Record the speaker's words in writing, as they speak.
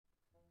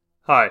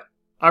Hi,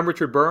 I'm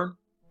Richard Byrne.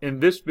 In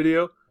this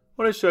video, I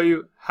want to show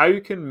you how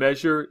you can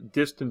measure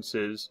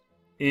distances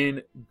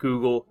in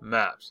Google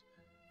Maps.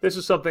 This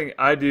is something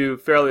I do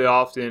fairly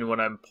often when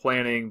I'm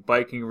planning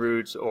biking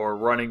routes or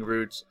running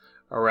routes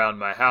around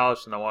my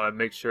house, and I want to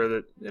make sure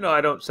that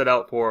I don't set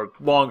out for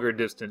a longer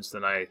distance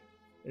than I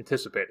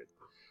anticipated.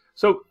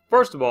 So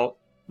first of all,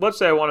 let's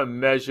say I want to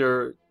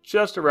measure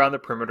just around the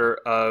perimeter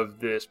of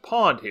this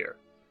pond here.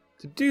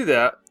 To do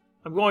that,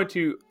 I'm going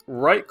to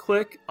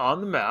right-click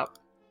on the map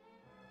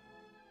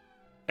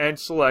and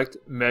select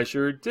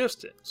Measure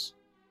Distance.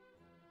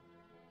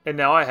 And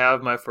now I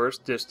have my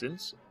first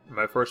distance,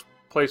 my first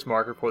place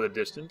marker for the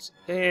distance,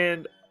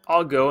 and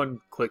I'll go and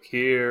click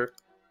here,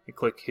 and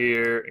click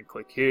here, and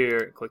click here,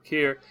 and click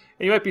here.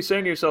 And you might be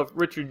saying to yourself,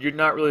 Richard, you're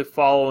not really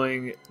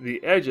following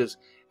the edges,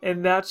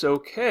 and that's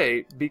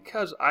okay,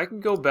 because I can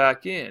go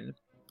back in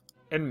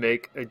and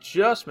make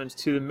adjustments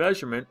to the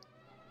measurement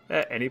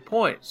at any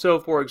point. So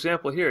for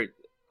example here,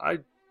 I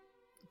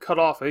cut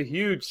off a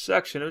huge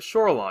section of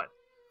shoreline.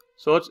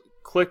 So let's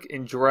click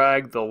and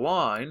drag the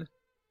line,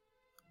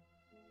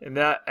 and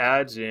that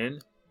adds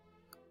in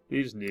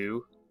these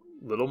new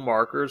little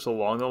markers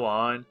along the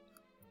line.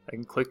 I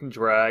can click and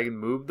drag and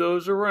move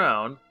those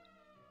around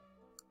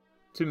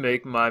to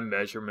make my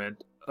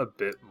measurement a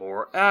bit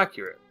more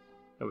accurate.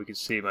 And we can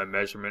see my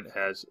measurement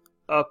has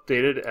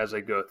updated as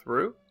I go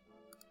through.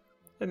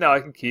 And now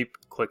I can keep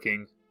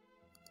clicking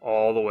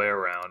all the way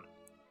around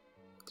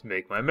to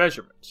make my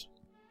measurements.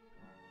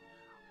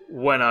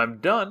 When I'm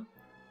done,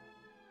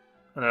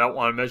 and I don't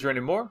want to measure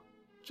anymore,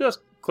 just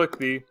click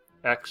the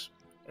X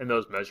and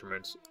those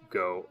measurements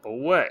go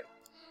away.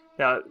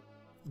 Now,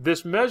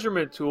 this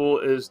measurement tool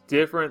is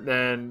different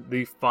than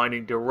the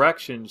finding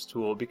directions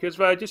tool, because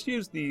if I just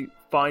use the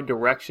find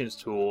directions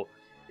tool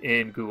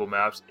in Google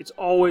Maps, it's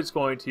always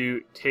going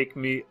to take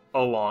me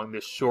along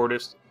the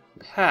shortest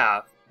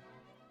path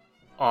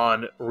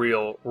on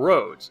real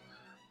roads.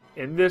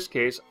 In this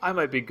case, I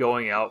might be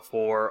going out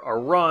for a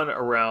run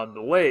around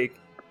the lake,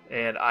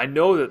 and I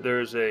know that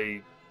there's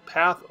a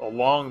path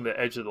along the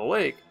edge of the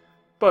lake,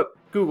 but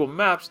Google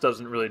Maps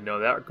doesn't really know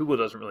that, or Google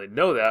doesn't really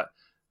know that,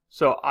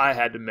 so I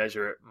had to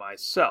measure it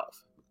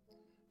myself.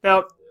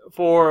 Now,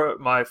 for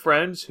my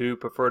friends who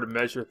prefer to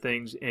measure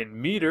things in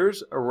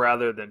meters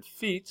rather than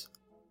feet,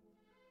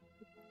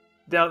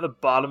 down at the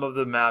bottom of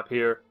the map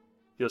here,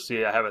 you'll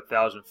see I have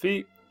 1,000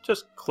 feet.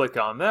 Just click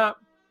on that,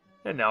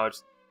 and now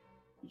it's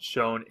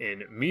shown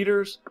in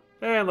meters.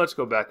 And let's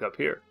go back up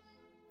here.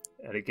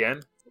 And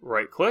again,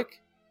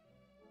 right-click,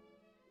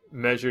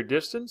 Measure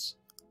Distance,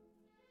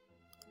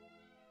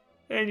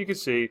 and you can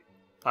see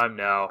I'm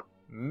now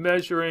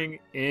measuring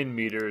in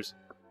meters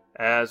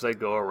as I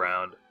go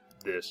around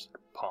this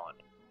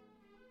pond.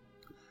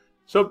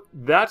 So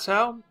that's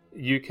how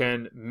you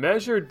can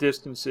measure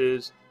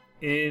distances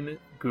in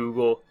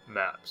Google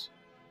Maps.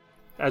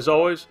 As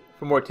always,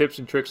 for more tips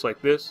and tricks like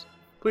this,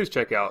 please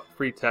check out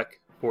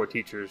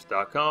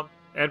freetech4teachers.com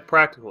and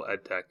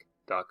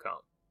practicaledtech.com.